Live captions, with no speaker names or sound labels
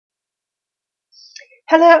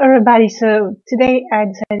Hello everybody, so today I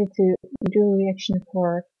decided to do a reaction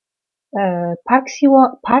for Park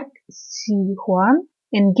Si-hwan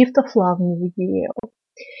in Gift of Love music video.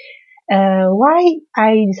 Why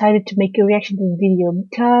I decided to make a reaction to the video?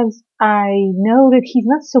 Because I know that he's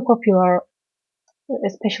not so popular,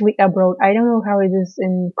 especially abroad. I don't know how it is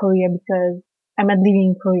in Korea because I'm not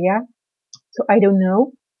living in Korea, so I don't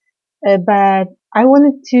know. But I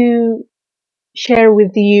wanted to share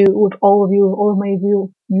with you, with all of you, all of my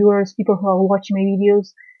viewers, people who are watching my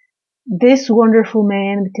videos, this wonderful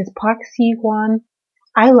man, because Park Si-hwan,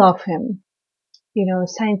 I love him. You know,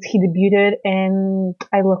 since he debuted, and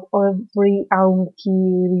I love every album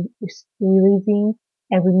he is releasing,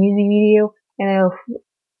 every music video,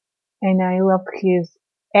 and I love his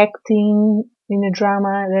acting in a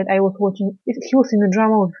drama that I was watching. He was in a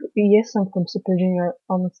drama with Yesung from Super Junior,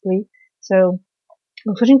 honestly. So I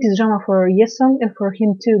was watching this drama for Yesung and for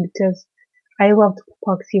him too, because I loved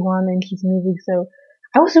Park Si-hwan and his music. So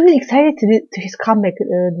I was really excited to his comeback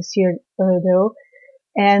this year, though.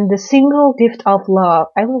 And the single "Gift of Love,"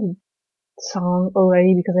 I love the song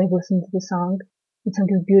already because I've listened to the song. The song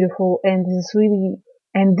is beautiful, and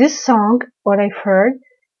this song, what I've heard,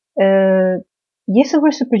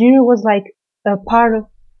 Yesung Super Junior was like a part of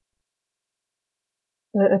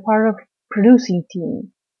producing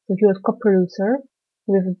team. So he was co-producer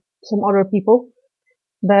with some other people,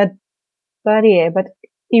 but but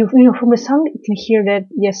if from the song you can hear that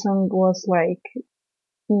Yesung was like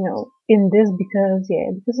in this because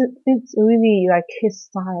it's really like his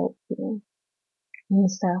style, and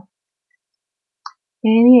stuff.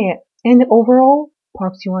 And overall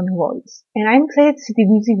Park Si-hwan voice. And I'm excited to see the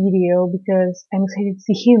music video because I'm excited to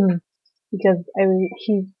see him because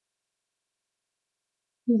he's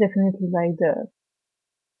definitely like uh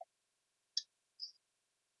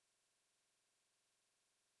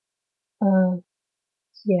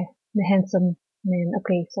the handsome man.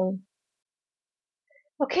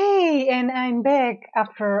 Okay, and I'm back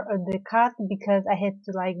after the cut because I had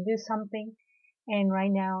to like do something, and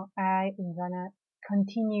right now I am gonna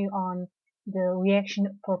continue on the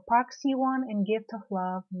reaction for Park Si-hwan and Gift of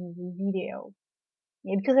Love music video.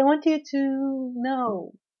 Yeah, because I want you to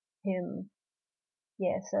know him.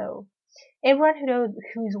 Yeah, so everyone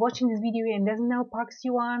who is watching this video and doesn't know Park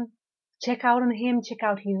Si-hwan, check out on him, check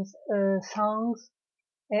out his songs.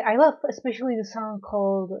 I love especially the song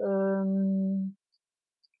called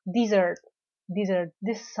Desert. Desert.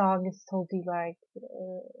 This song is totally like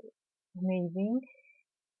amazing.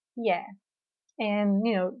 Yeah, and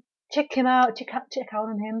check him out. Check out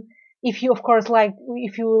on him. If you, of course,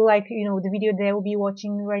 if you like, the video that I will be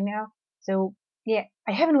watching right now. So yeah,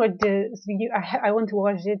 I haven't watched this video. I want to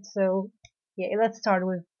watch it. So yeah, let's start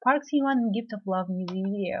with Park Si-hwan Gift of Love music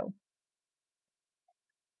video.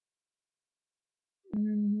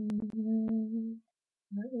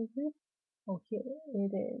 Where is it? Okay,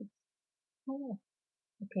 it is. Oh,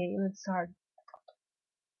 okay, let's start.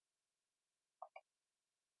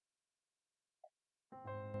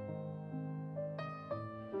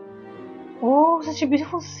 Oh, such a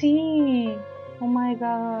beautiful sea. Oh my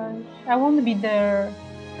gosh. I want to be there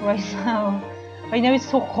right now. Right now it's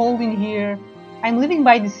so cold in here. I'm living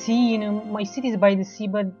by the sea, my city is by the sea,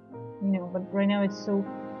 but right now it's so.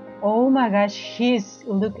 Oh my gosh,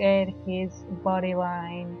 look at his body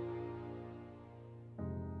line.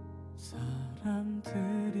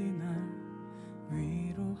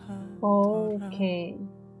 Okay.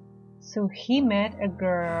 So he met a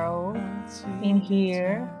girl in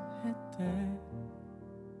here.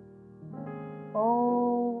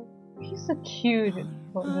 Oh, he's so cute in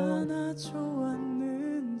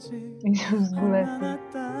those glasses.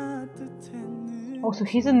 Also,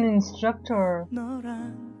 he's an instructor.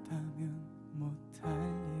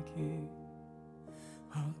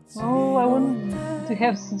 Oh, I want to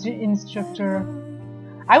have such an instructor.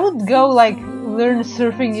 I would go learn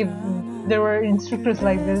surfing if there were instructors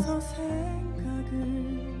like this.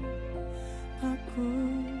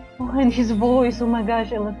 Oh, and his voice, oh my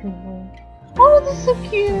gosh, I love his voice. Oh, this is so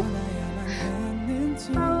cute.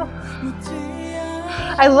 Oh.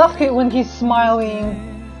 I love it when he's smiling.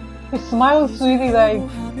 His smile is really like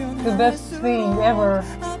the best thing ever.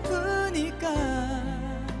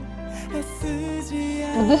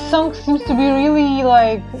 This song seems to be really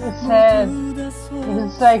like sad.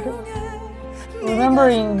 It's like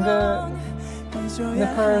remembering the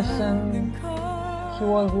person he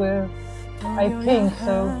was with. I think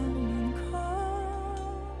so.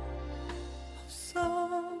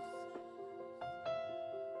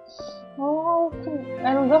 Oh,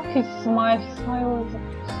 I love his smile.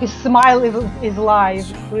 His smile is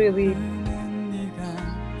live, really.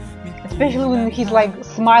 especially when he's like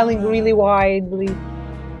smiling really widely.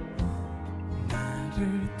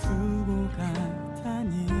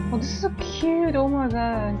 Oh, this is so cute. Oh my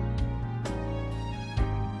god.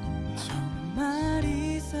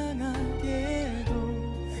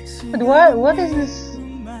 But what is this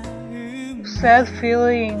sad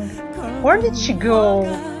feeling? Where did she go?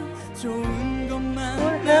 What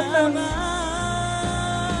happened?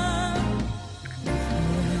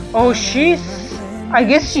 Oh, I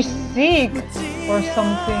guess she's sick or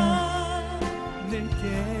something.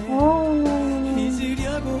 Oh,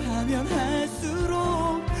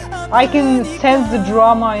 I can sense the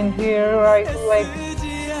drama in here, right?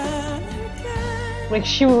 Like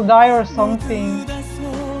she will die or something.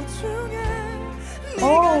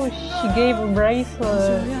 Oh, she gave a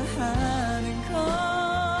bracelet.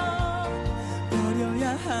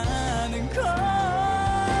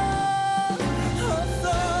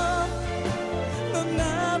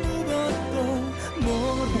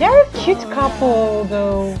 They're a cute couple,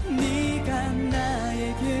 though.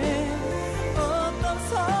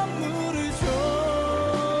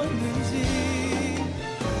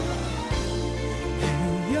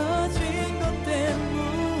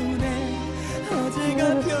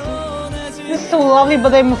 This is so lovely,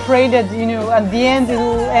 but I'm afraid that, you know, at the end it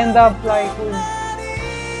will end up like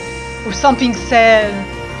with something sad.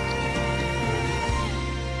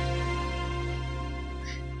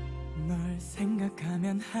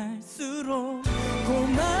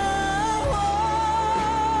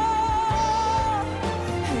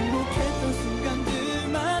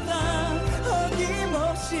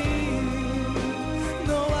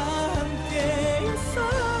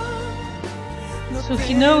 So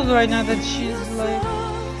he knows right now that she's like...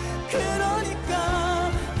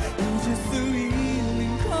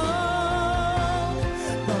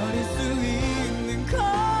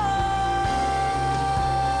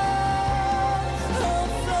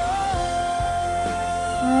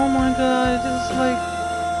 Oh my god, this is like...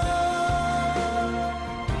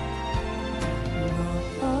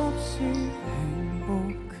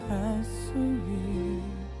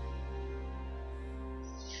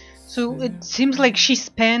 So it seems like she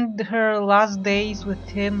spent her last days with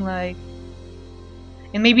him, like,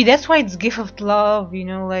 and maybe that's why it's gift of love, you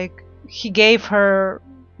know, like he gave her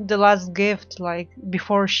the last gift, like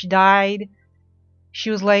before she died.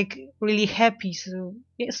 She was like really happy, so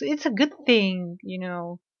it's a good thing, you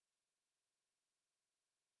know.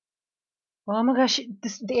 Oh my gosh,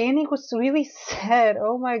 the ending was really sad.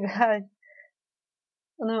 Oh my god.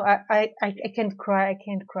 No, I can't cry. I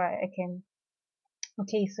can't cry. I can.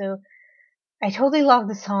 Okay, so I totally love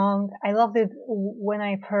the song. I loved it when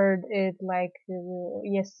I've heard it like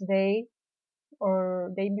yesterday or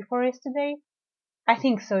day before yesterday. I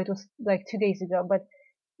think so. It was like 2 days ago. But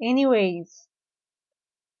anyways,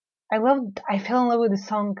 I fell in love with the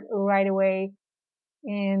song right away.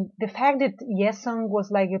 And the fact that Yesung was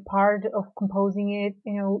like a part of composing it,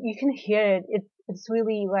 you know, you can hear it. It's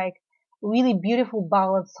really like really beautiful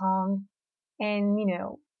ballad song. And you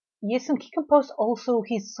know, Yesung, he composed also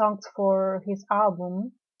his songs for his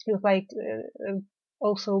album. He was like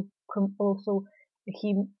also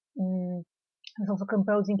he was also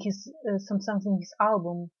composing his some songs in his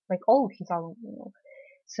album, like all of his album, you know.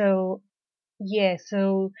 So yeah,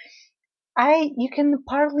 so you can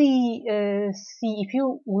partly see if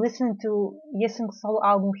you listen to Yesung's solo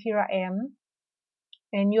album Here I Am,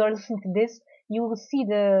 and you are listening to this, you will see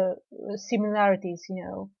the similarities. You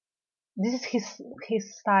know, this is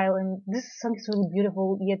his style, and this song is really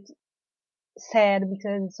beautiful yet sad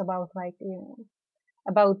because it's about like you know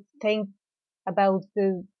about about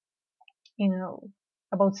the you know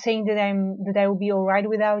about saying that I will be alright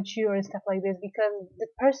without you or stuff like this because the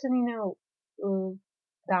person you know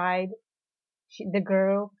died. The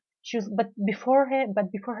girl, she was, but before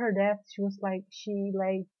her death, she was like, she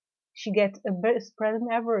gets a best present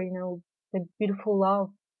ever, you know, the beautiful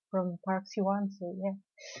love from Park Hwan. So yeah,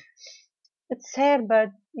 it's sad,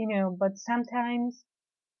 but you know, but sometimes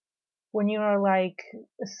when you are like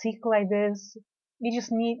sick like this, you just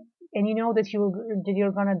need, and you know that you're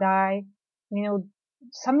gonna die, you know,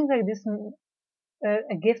 something like this,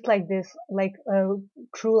 a gift like this, like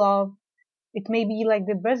true love, it may be like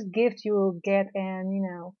the best gift you will get, and you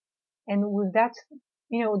know, and with that,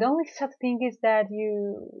 you know, the only sad thing is that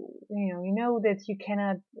you know that you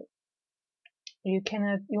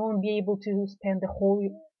won't be able to spend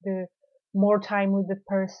the more time with the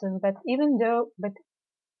person, but even though, but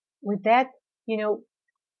with that, you know,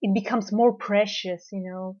 it becomes more precious, you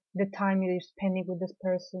know, the time you're spending with this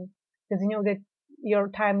person, because you know that your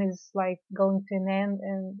time is like going to an end,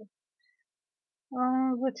 and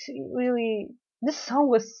it's really this song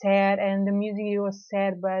was sad and the music video was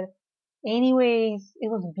sad, but anyways, it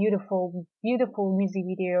was beautiful, beautiful music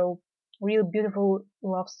video, real beautiful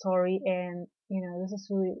love story, and this is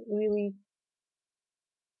really, really,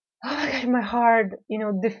 oh my god, my heart,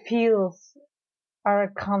 the feels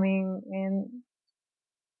are coming, and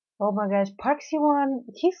oh my gosh, Park Siwon,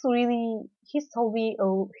 he's totally, he's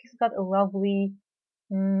got a lovely,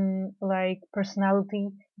 like personality.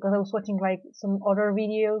 Because I was watching like some other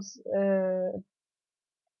videos,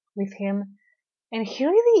 with him, and he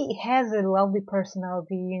really has a lovely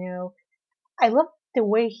personality. I love the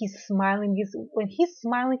way he's smiling. When he's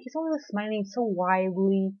smiling, he's always smiling so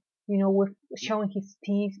widely, with showing his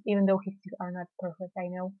teeth, even though his teeth are not perfect, I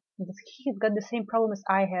know. Because he's got the same problem as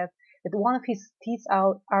I have, that one of his teeth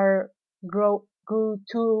out are grew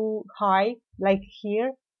too high, like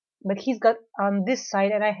here, but he's got on this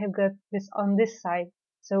side and I have got this on this side.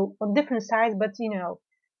 So on different sides, but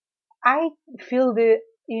I feel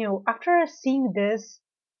after seeing this,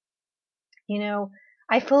 you know,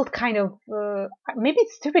 I felt kind of, maybe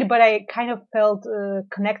it's stupid, but I kind of felt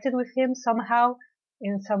connected with him somehow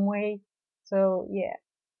in some way. So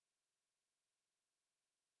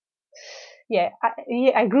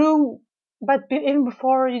I grew, but even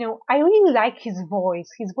before, I really like his voice.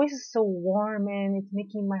 His voice is so warm and it's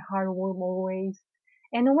making my heart warm always.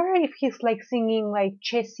 And I wonder if he's like singing like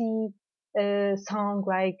chessy song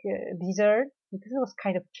like Desert, because it was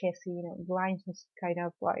kind of chessy, the lines was kind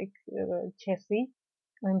of like chessy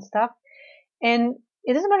and stuff. And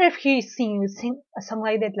it doesn't matter if he sing a song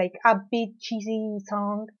like that, like upbeat, cheesy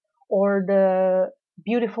song, or the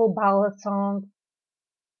beautiful ballad song.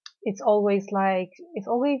 It always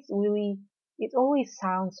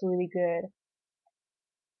sounds really good.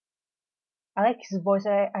 I like his voice.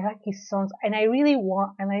 I like his songs, and I really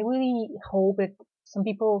hope that some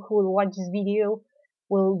people who will watch this video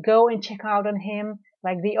will go and check out on him,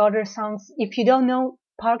 like the other songs. If you don't know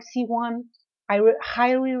Park Si-won, I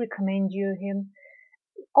highly recommend you him.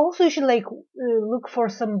 Also, you should like look for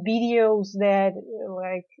some videos that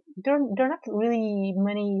like they're not really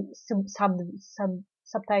many subtitle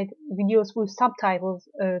videos with subtitles,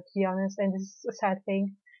 to be honest, and this is a sad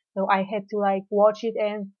thing. So I had to like watch it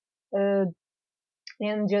uh,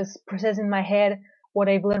 and just process in my head what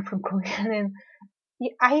I've learned from Korean. And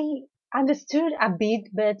I understood a bit,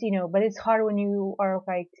 but but it's hard when you are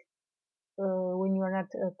like when you are not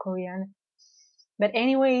Korean. But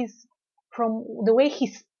anyways, from the way he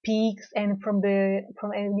speaks and from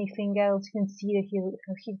anything else, you can see that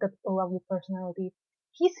he's got a lovely personality.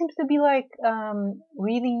 He seems to be like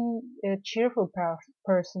really a cheerful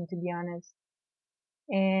person, to be honest.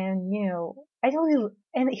 And I totally,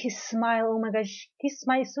 and his smile, oh my gosh, his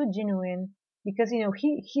smile is so genuine, because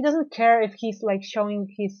he doesn't care if he's like showing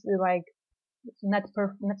his like not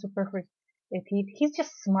so perfect teeth. He's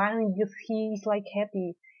just smiling because he's like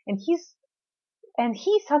happy, and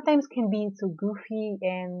he sometimes can be so goofy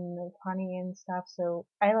and funny and stuff. So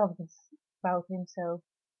I love this about him. So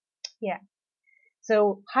yeah.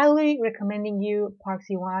 So highly recommending you Park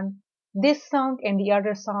Si-won. This song and the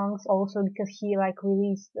other songs also, because he like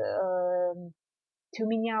released two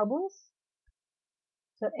mini albums,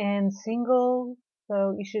 so and single.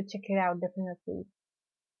 So you should check it out definitely.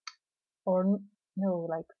 Or no,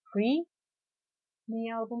 like three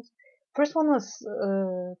mini albums. First one was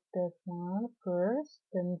that one first,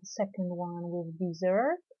 then the second one was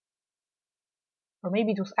Desert, or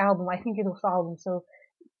maybe it was album. I think it was album. So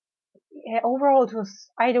yeah, overall it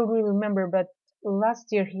was, I don't really remember, but last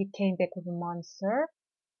year he came back with a Monster.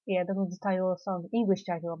 Yeah, that was the title of the song, English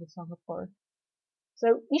title of the song, of course.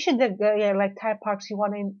 So you should like type Park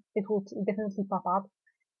Si-won and it will definitely pop up.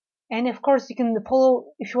 And of course you can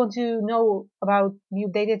follow, if you want to know about the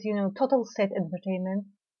updated, Total Set Entertainment.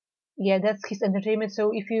 Yeah, that's his entertainment.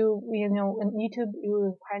 So if you on YouTube, you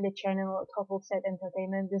will find the channel Total Set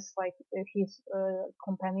Entertainment. This is like his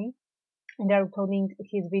company, and they're uploading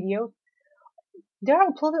his videos. They're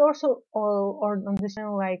uploaded also or on this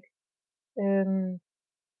channel like um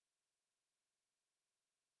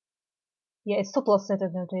yeah, it's Total Set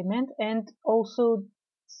Entertainment, and also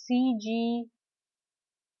CG.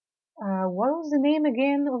 What was the name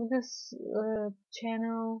again of this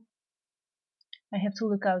channel? I have to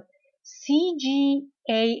look out.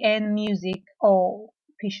 CGAN Music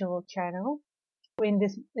official channel. In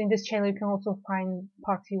this channel you can also find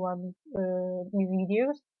Park Si-won new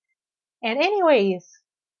videos. And anyways,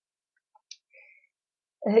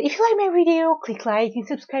 if you like my video, click like and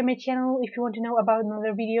subscribe my channel if you want to know about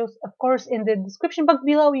other videos. Of course, in the description box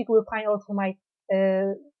below you will find also my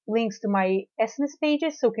links to my SNS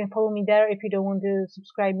pages, so you can follow me there. If you don't want to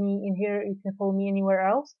subscribe me in here, you can follow me anywhere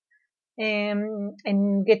else.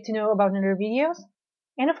 and get to know about other videos.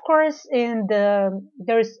 And of course, in the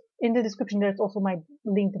description there's also my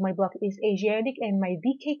link to my blog is Asiatic and my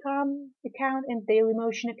VKcom account and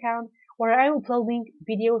Dailymotion account, where I will uploading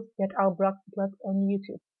videos that are blocked on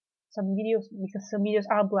YouTube. Some videos, because some videos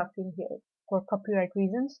are blocked in here for copyright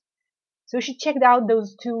reasons. So you should check out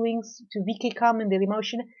those two links to VKcom and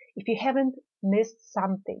Dailymotion if you haven't missed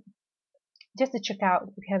something. Just to check out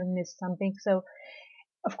if you haven't missed something. So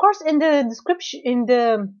of course, in the description,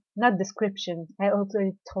 not description, I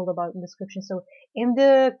already told about the description. So in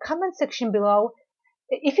the comment section below,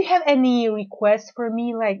 if you have any requests for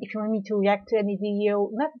me, like if you want me to react to any video,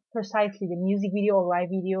 not precisely the music video or live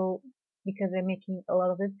video, because I'm making a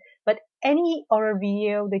lot of it, but any other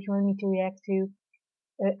video that you want me to react to,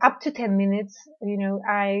 up to 10 minutes,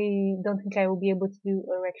 I don't think I will be able to do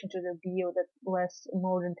a reaction to the video that lasts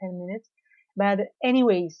more than 10 minutes. But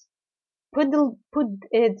anyways, put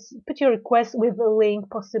your request with a link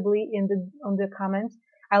possibly on the comments.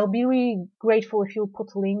 I'll be really grateful if you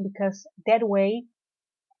put a link, because that way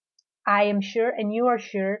I am sure and you are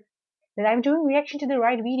sure that I'm doing reaction to the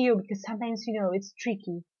right video, because sometimes it's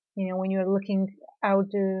tricky when you're looking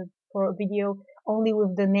out for a video only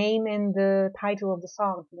with the name and the title of the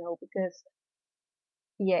song, because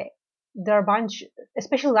yeah, there are a bunch,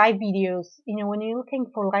 especially live videos. When you're looking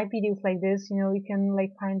for live videos like this, you can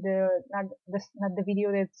like find not the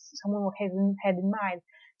video that someone had in mind.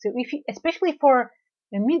 So if you, especially for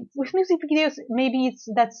with music videos, maybe it's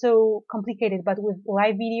not so complicated. But with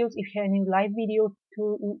live videos, if you have any live video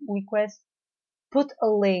to request, put a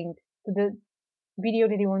link to the video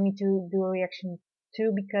that you want me to do a reaction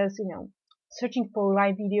to, because searching for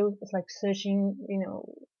live videos is like searching,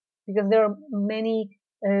 because there are many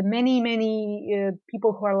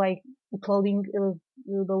people who are like uploading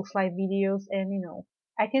those live videos, and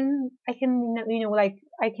I can like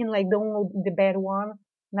I can like download the bad one,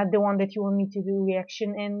 not the one that you want me to do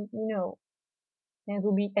reaction, and and it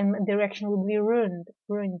will be, and the reaction will be ruined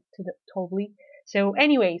to the totally. So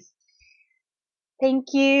anyways, thank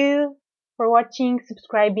you for watching,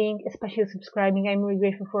 subscribing, especially subscribing. I'm really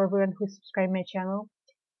grateful for everyone who subscribed my channel,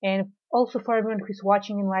 and also for everyone who's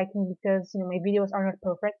watching and liking, because my videos are not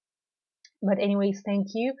perfect. But anyways, thank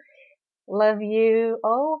you. Love you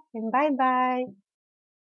all, and bye bye.